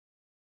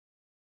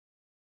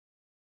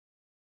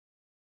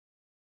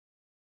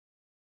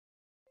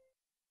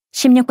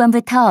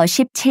16번부터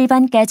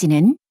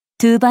 17번까지는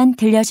 2번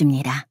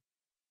들려줍니다.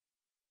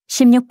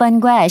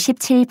 16번과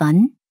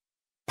 17번,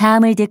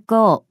 다음을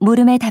듣고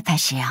물음에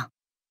답하시오.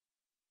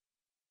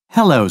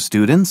 Hello,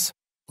 students.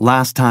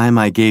 Last time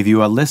I gave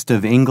you a list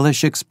of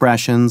English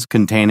expressions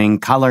containing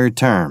colored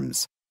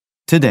terms.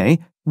 Today,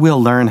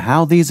 we'll learn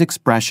how these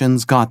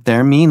expressions got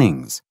their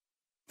meanings.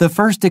 The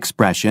first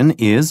expression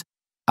is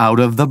out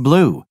of the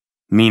blue,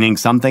 meaning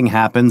something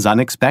happens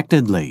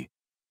unexpectedly.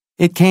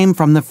 It came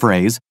from the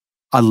phrase,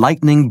 a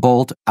lightning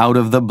bolt out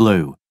of the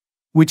blue,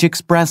 which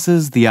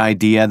expresses the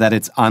idea that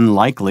it's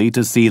unlikely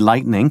to see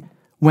lightning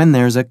when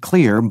there's a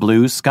clear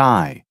blue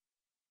sky.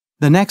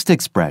 The next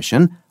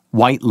expression,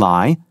 white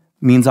lie,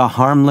 means a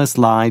harmless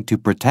lie to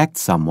protect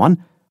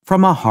someone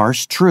from a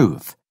harsh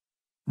truth.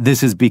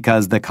 This is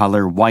because the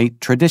color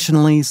white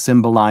traditionally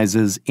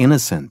symbolizes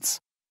innocence.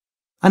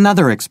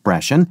 Another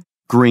expression,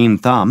 green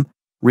thumb,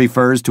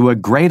 refers to a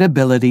great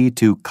ability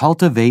to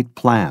cultivate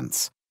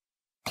plants.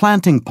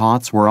 Planting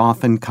pots were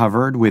often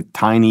covered with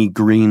tiny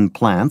green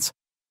plants,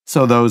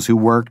 so those who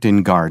worked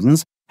in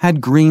gardens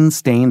had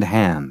green-stained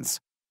hands.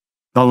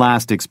 The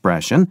last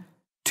expression,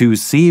 to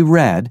see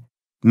red,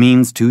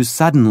 means to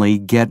suddenly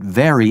get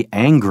very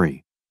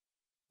angry.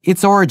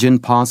 Its origin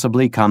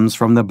possibly comes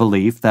from the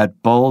belief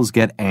that bulls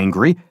get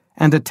angry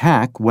and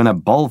attack when a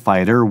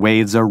bullfighter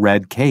waves a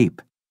red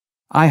cape.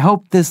 I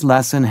hope this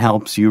lesson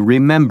helps you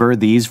remember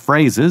these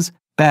phrases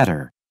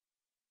better.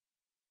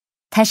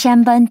 다시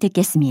한번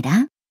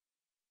듣겠습니다.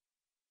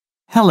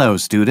 Hello,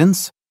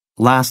 students.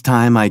 Last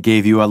time I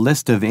gave you a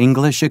list of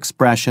English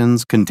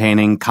expressions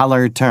containing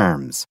colored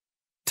terms.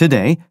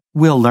 Today,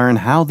 we'll learn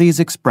how these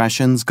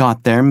expressions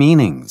got their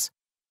meanings.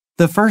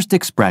 The first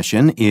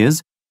expression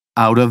is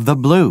out of the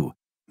blue,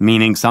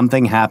 meaning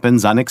something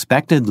happens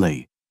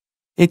unexpectedly.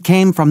 It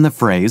came from the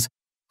phrase,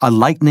 a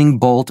lightning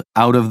bolt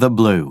out of the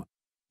blue,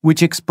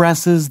 which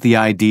expresses the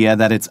idea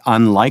that it's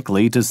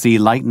unlikely to see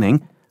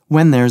lightning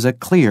when there's a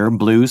clear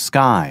blue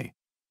sky.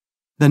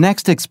 The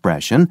next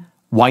expression,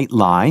 white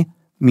lie,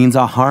 means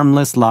a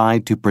harmless lie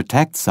to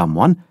protect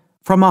someone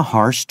from a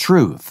harsh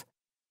truth.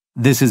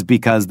 This is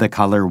because the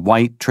color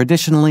white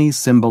traditionally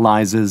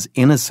symbolizes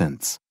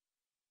innocence.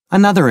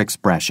 Another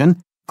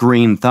expression,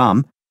 green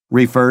thumb,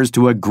 refers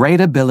to a great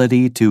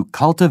ability to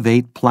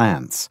cultivate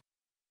plants.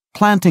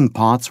 Planting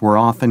pots were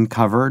often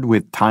covered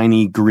with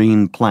tiny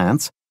green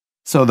plants,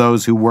 so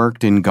those who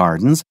worked in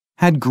gardens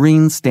had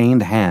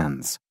green-stained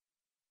hands.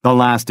 The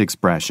last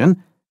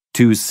expression,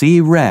 to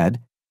see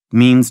red,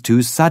 means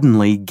to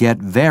suddenly get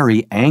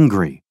very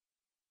angry.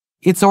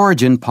 Its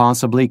origin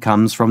possibly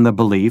comes from the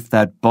belief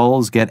that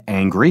bulls get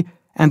angry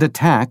and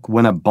attack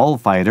when a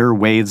bullfighter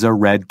waves a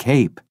red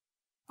cape.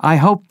 I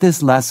hope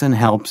this lesson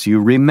helps you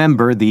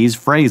remember these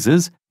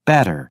phrases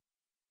better.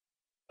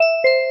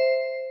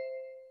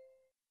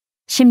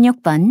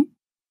 16번.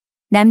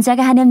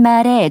 남자가 하는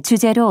말의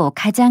주제로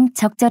가장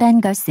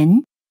적절한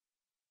것은?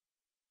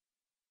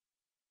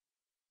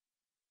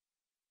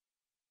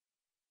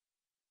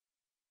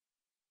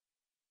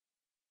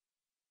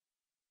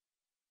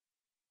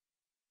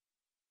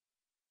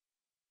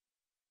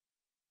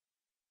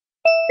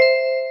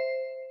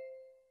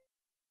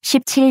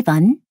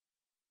 17번.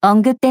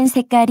 언급된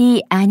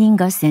색깔이 아닌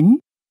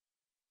것은?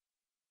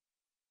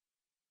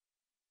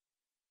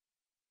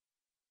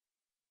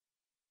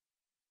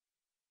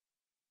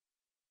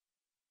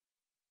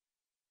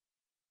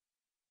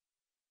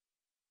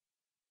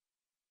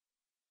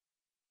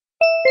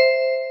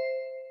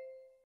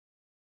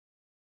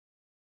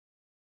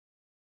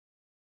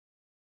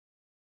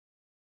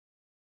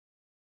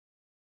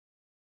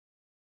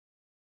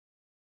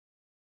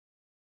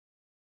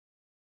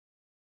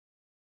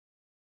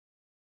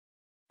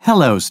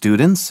 'Hello,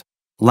 students.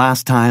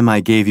 Last time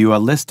I gave you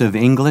a list of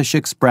English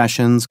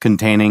expressions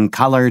containing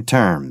colored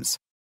terms.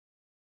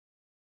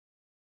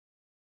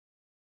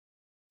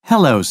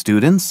 Hello,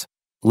 students.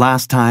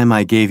 Last time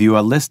I gave you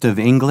a list of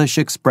English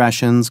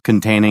expressions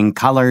containing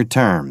colored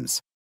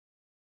terms.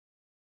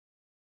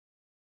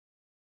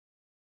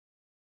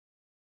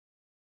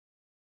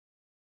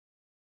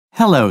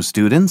 Hello,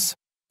 students.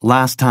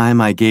 Last time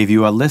I gave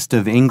you a list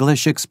of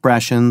English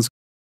expressions.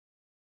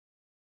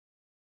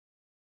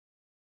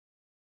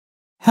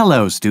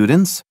 Hello,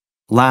 students.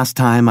 Last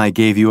time I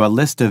gave you a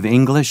list of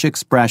English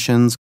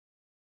expressions.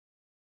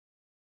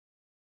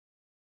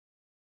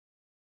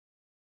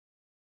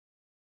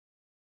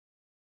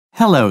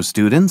 Hello,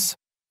 students.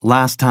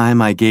 Last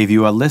time I gave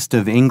you a list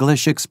of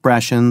English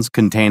expressions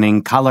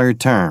containing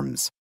colored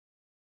terms.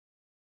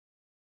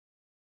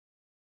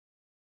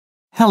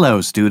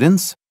 Hello,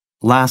 students.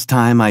 Last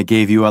time I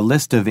gave you a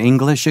list of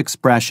English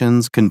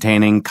expressions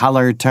containing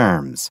colored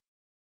terms.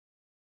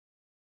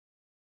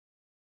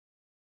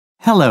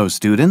 Hello,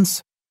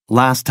 students.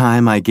 Last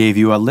time I gave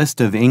you a list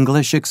of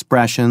English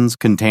expressions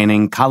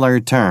containing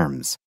colored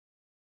terms.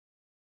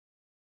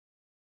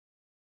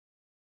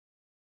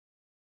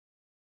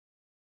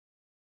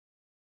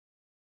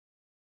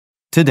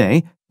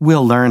 Today,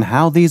 we'll learn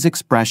how these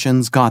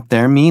expressions got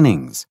their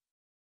meanings.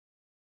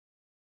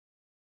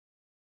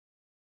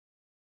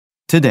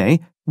 Today,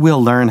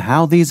 we'll learn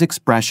how these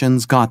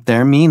expressions got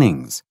their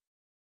meanings.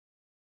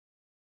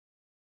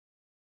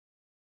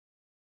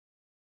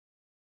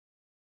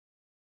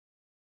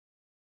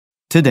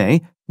 Today,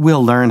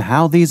 we'll learn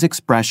how these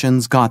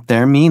expressions got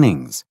their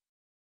meanings.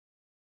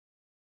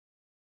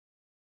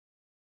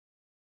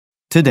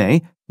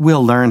 Today,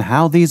 we'll learn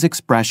how these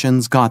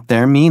expressions got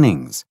their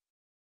meanings.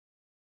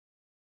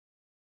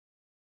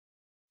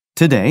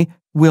 Today,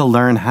 we'll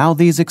learn how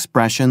these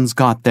expressions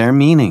got their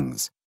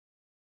meanings.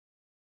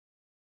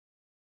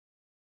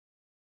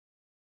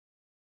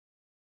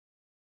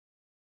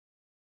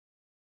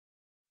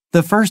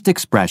 The first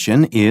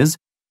expression is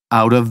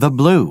out of the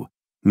blue,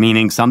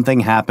 meaning something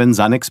happens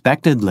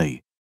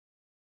unexpectedly.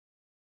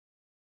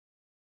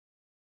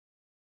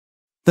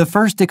 The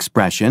first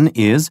expression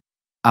is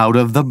out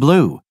of the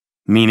blue,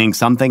 meaning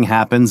something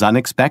happens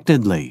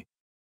unexpectedly.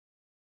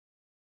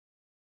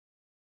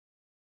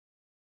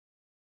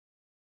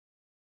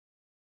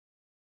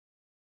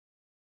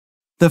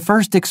 The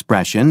first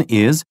expression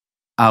is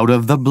out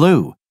of the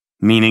blue,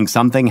 meaning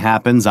something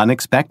happens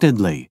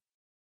unexpectedly.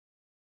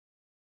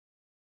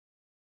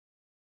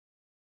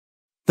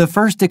 The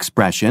first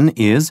expression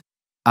is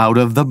out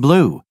of the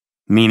blue,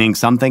 meaning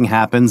something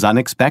happens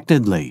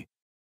unexpectedly.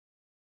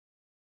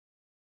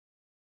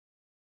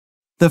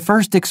 The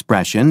first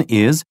expression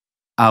is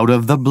out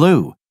of the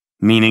blue,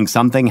 meaning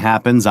something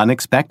happens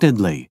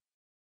unexpectedly.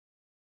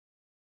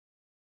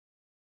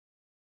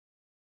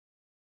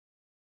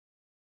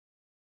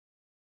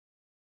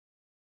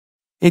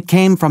 It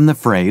came from the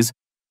phrase,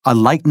 a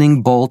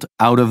lightning bolt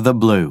out of the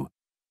blue,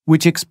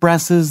 which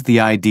expresses the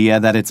idea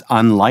that it's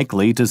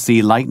unlikely to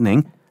see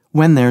lightning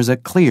when there's a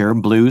clear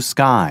blue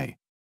sky.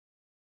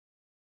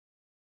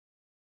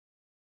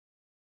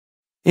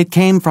 It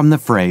came from the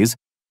phrase,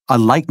 a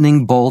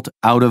lightning bolt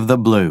out of the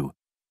blue,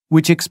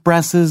 which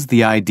expresses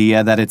the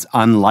idea that it's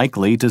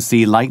unlikely to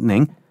see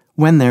lightning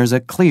when there's a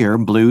clear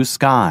blue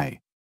sky.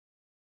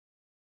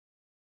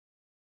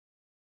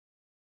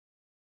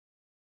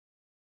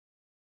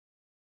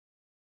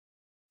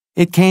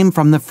 It came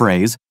from the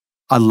phrase,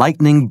 a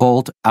lightning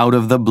bolt out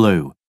of the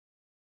blue.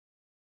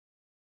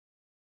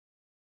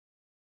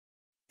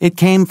 It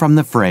came from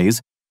the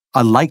phrase,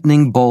 a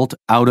lightning bolt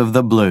out of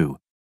the blue.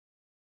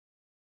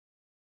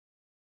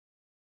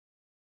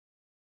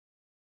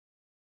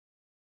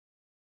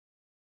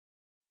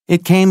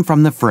 It came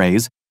from the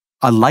phrase,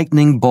 a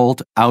lightning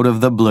bolt out of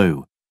the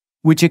blue,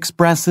 which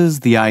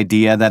expresses the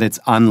idea that it's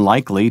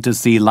unlikely to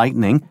see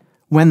lightning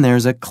when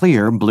there's a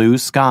clear blue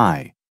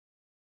sky.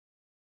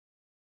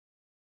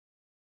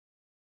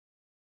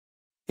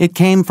 It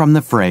came from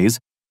the phrase,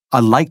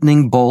 a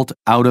lightning bolt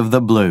out of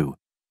the blue,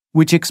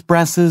 which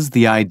expresses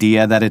the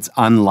idea that it's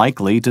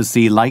unlikely to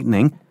see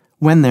lightning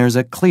when there's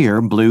a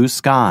clear blue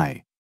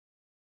sky.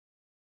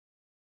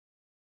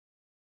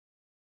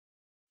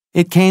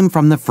 It came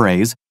from the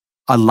phrase,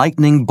 a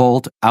lightning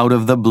bolt out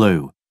of the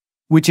blue,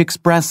 which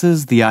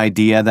expresses the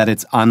idea that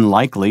it's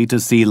unlikely to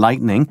see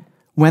lightning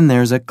when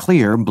there's a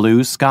clear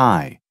blue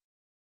sky.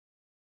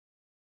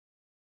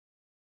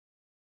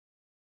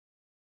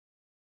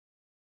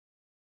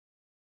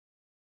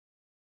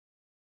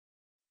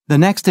 The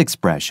next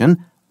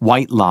expression,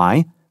 white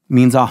lie,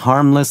 means a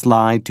harmless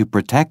lie to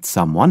protect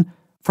someone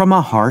from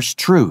a harsh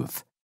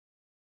truth.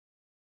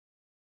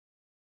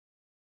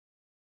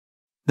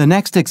 The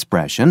next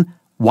expression,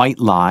 white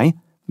lie,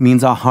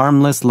 means a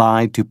harmless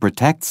lie to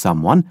protect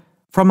someone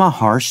from a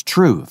harsh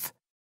truth.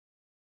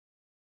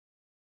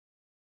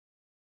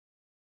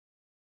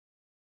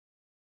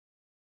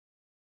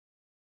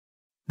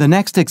 The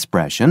next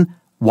expression,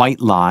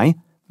 white lie,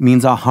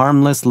 means a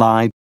harmless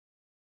lie.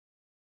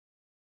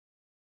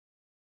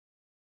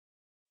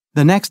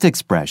 The next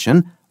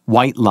expression,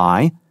 white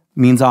lie,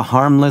 means a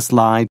harmless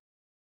lie.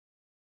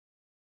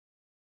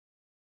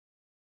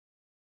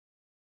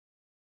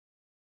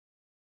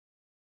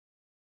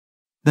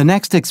 The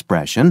next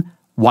expression,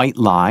 white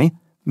lie,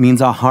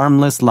 means a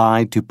harmless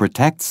lie to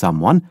protect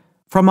someone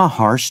from a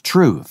harsh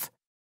truth.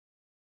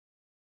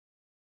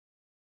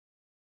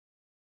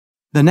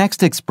 The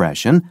next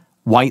expression,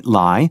 white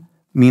lie,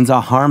 means a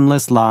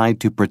harmless lie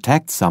to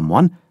protect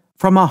someone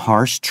from a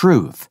harsh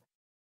truth.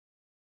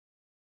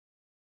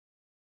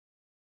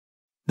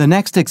 The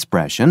next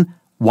expression,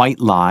 white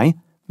lie,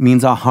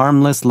 means a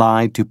harmless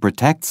lie to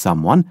protect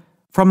someone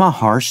from a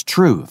harsh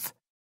truth.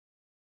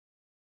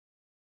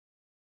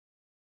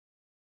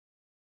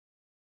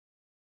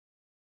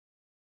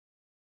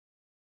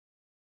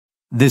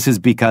 This is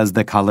because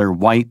the color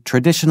white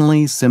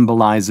traditionally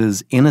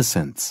symbolizes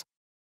innocence.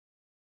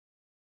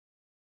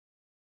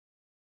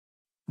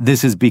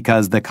 This is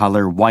because the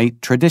color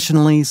white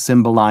traditionally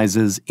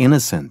symbolizes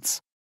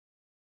innocence.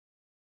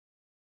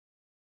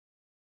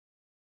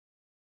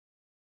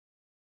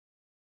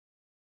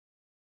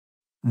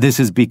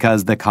 This is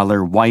because the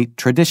color white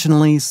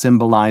traditionally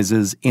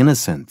symbolizes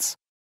innocence.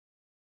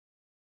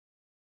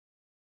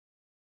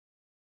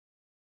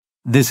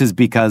 This is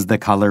because the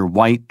color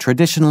white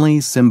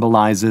traditionally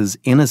symbolizes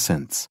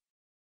innocence.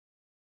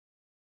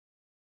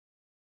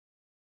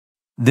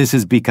 This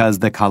is because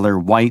the color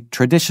white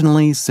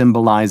traditionally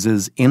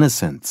symbolizes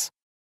innocence.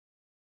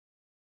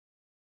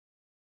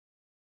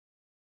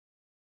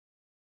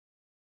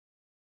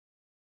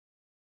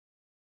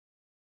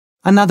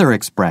 Another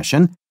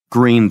expression,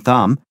 green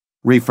thumb,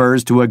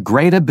 refers to a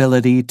great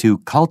ability to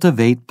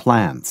cultivate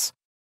plants.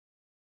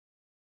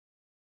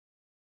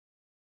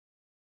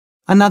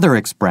 Another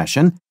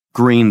expression,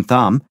 green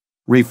thumb,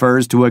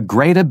 refers to a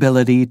great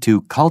ability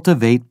to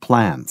cultivate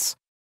plants.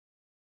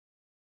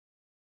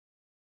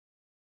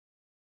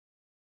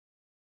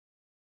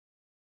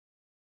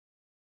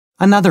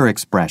 Another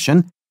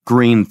expression,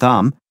 green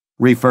thumb,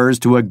 refers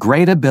to a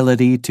great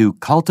ability to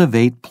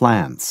cultivate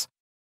plants.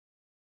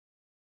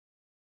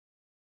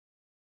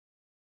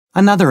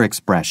 Another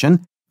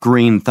expression,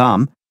 green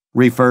thumb,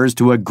 refers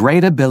to a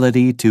great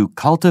ability to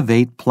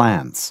cultivate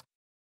plants.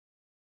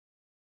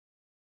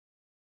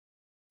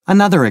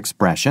 Another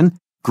expression,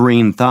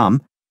 green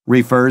thumb,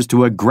 refers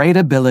to a great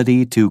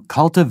ability to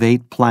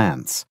cultivate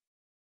plants.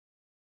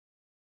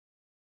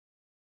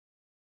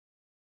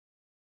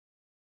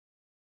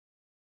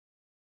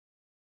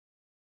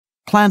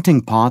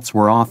 Planting pots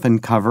were often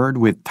covered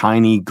with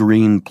tiny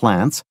green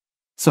plants,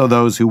 so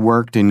those who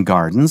worked in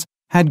gardens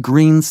had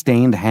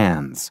green-stained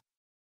hands.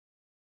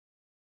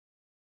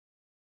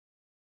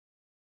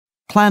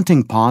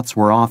 Planting pots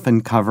were often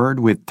covered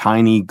with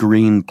tiny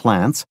green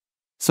plants,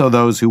 so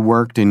those who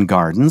worked in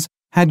gardens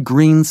had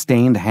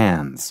green-stained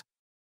hands.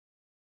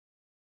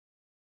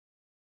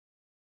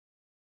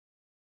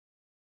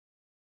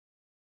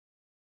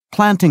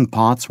 Planting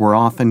pots were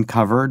often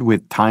covered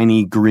with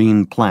tiny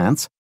green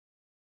plants.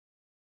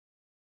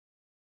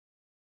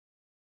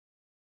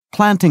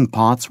 Planting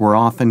pots were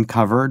often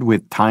covered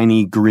with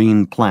tiny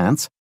green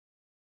plants.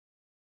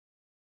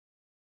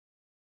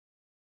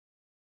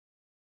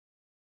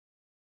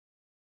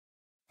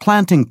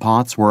 Planting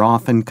pots were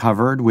often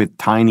covered with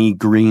tiny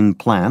green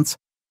plants,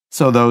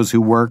 so those who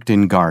worked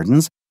in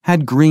gardens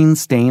had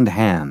green-stained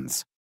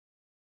hands.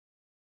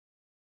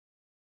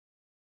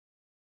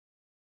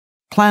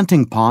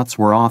 Planting pots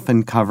were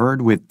often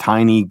covered with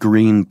tiny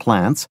green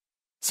plants,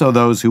 so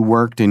those who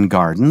worked in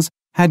gardens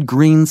had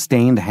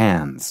green-stained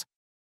hands.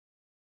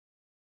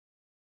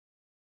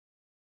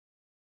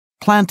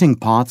 Planting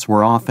pots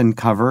were often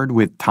covered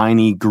with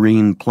tiny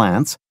green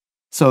plants,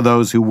 so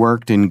those who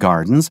worked in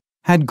gardens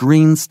had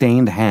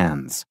green-stained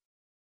hands.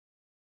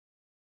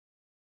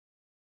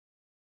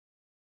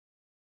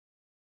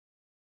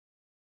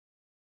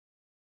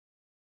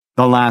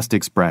 The last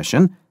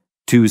expression,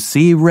 to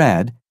see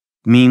red,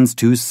 means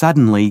to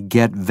suddenly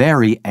get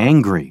very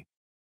angry.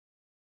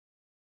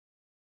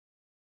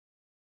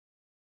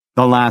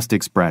 The last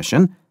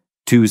expression,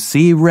 to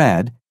see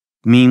red,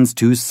 means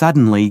to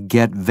suddenly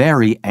get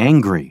very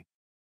angry.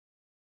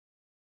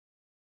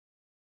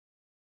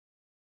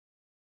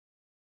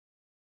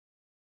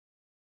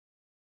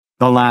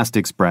 The last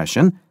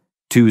expression,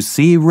 to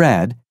see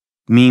red,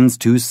 means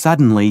to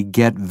suddenly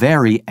get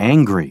very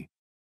angry.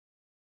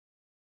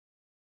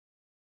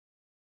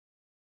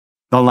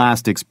 The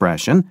last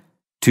expression,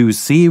 to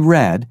see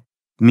red,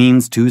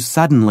 means to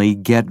suddenly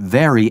get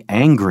very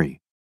angry.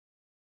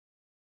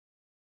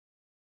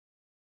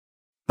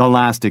 The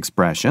last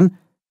expression,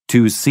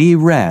 to see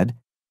red,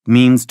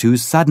 means to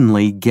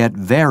suddenly get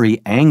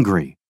very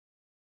angry.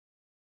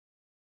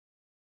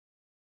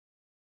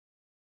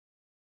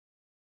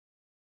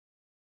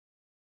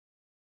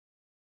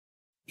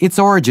 Its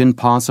origin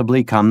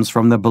possibly comes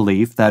from the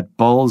belief that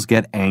bulls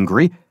get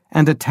angry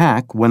and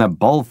attack when a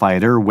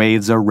bullfighter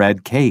waves a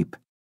red cape.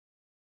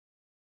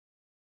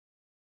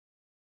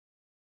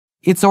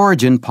 Its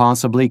origin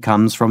possibly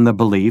comes from the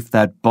belief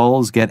that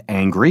bulls get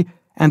angry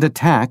and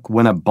attack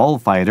when a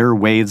bullfighter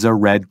waves a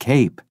red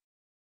cape.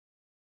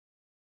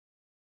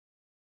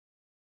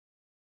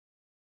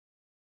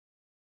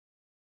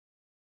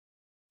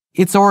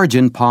 Its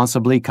origin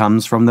possibly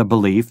comes from the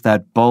belief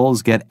that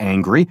bulls get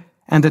angry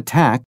and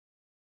attack.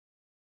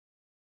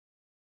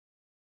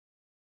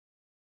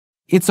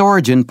 Its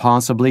origin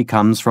possibly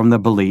comes from the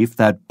belief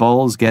that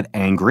bulls get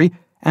angry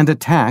and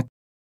attack.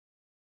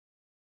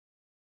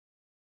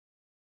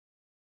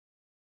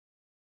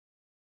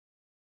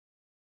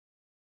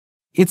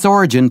 Its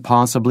origin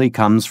possibly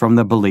comes from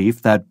the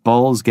belief that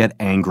bulls get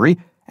angry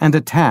and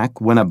attack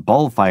when a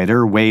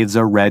bullfighter waves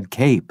a red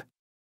cape.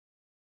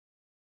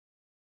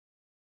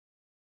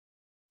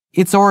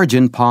 Its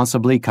origin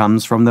possibly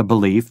comes from the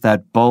belief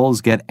that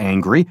bulls get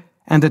angry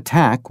and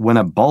attack when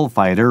a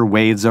bullfighter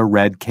waves a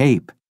red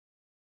cape.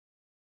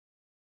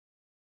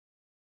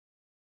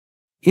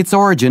 Its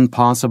origin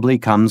possibly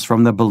comes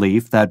from the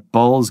belief that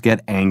bulls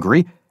get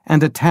angry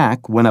and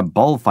attack when a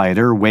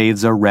bullfighter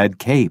waves a red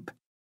cape.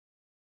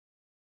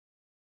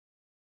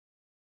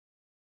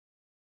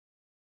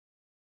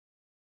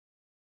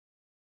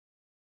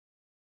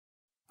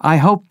 I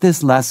hope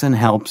this lesson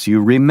helps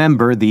you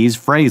remember these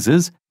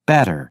phrases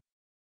better.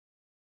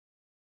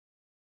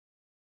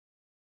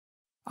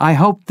 I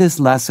hope this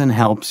lesson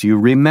helps you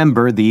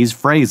remember these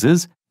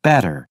phrases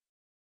better.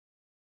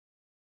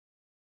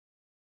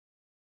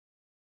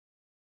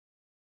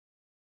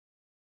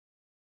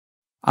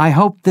 I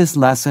hope this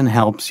lesson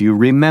helps you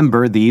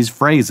remember these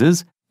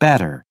phrases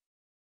better.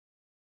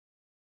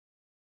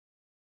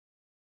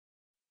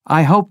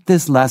 I hope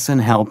this lesson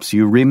helps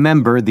you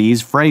remember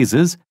these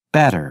phrases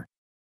better.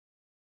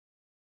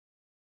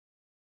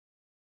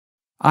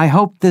 I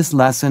hope this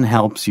lesson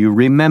helps you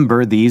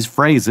remember these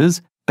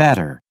phrases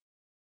better.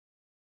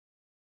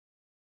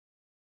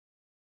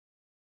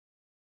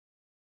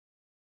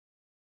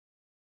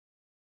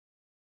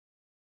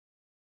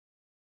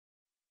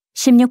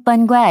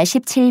 16번과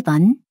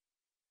 17번.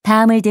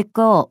 다음을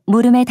듣고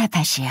물음에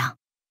답하시오.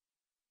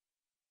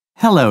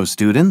 Hello,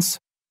 students.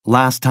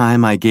 Last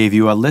time I gave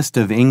you a list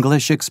of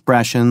English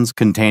expressions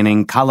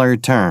containing color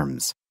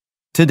terms.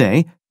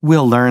 Today,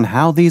 we'll learn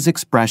how these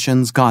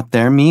expressions got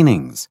their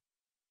meanings.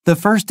 The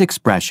first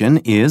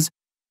expression is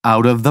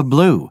out of the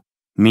blue,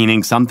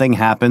 meaning something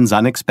happens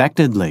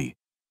unexpectedly.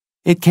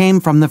 It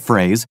came from the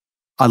phrase,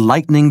 a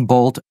lightning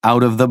bolt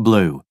out of the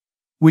blue,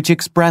 which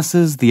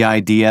expresses the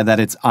idea that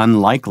it's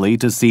unlikely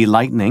to see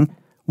lightning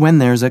when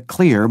there's a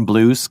clear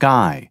blue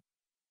sky.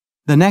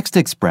 The next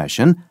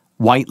expression,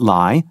 white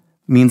lie,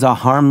 means a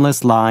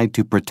harmless lie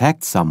to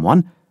protect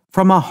someone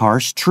from a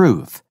harsh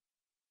truth.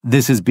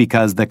 This is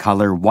because the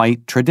color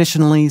white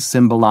traditionally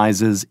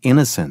symbolizes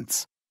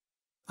innocence.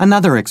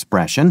 Another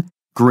expression,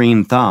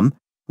 green thumb,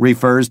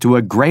 refers to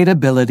a great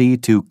ability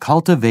to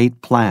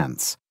cultivate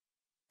plants.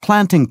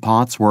 Planting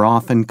pots were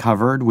often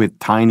covered with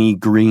tiny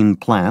green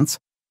plants,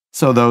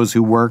 so those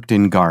who worked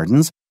in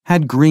gardens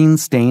had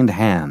green-stained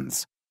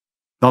hands.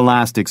 The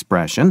last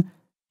expression,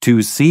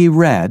 to see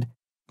red,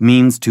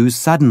 means to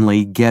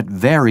suddenly get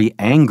very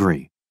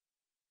angry.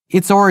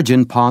 Its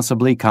origin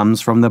possibly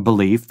comes from the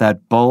belief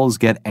that bulls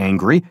get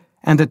angry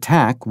and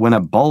attack when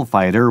a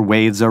bullfighter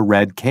waves a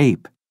red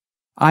cape.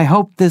 I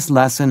hope this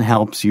lesson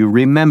helps you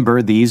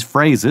remember these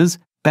phrases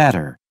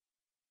better.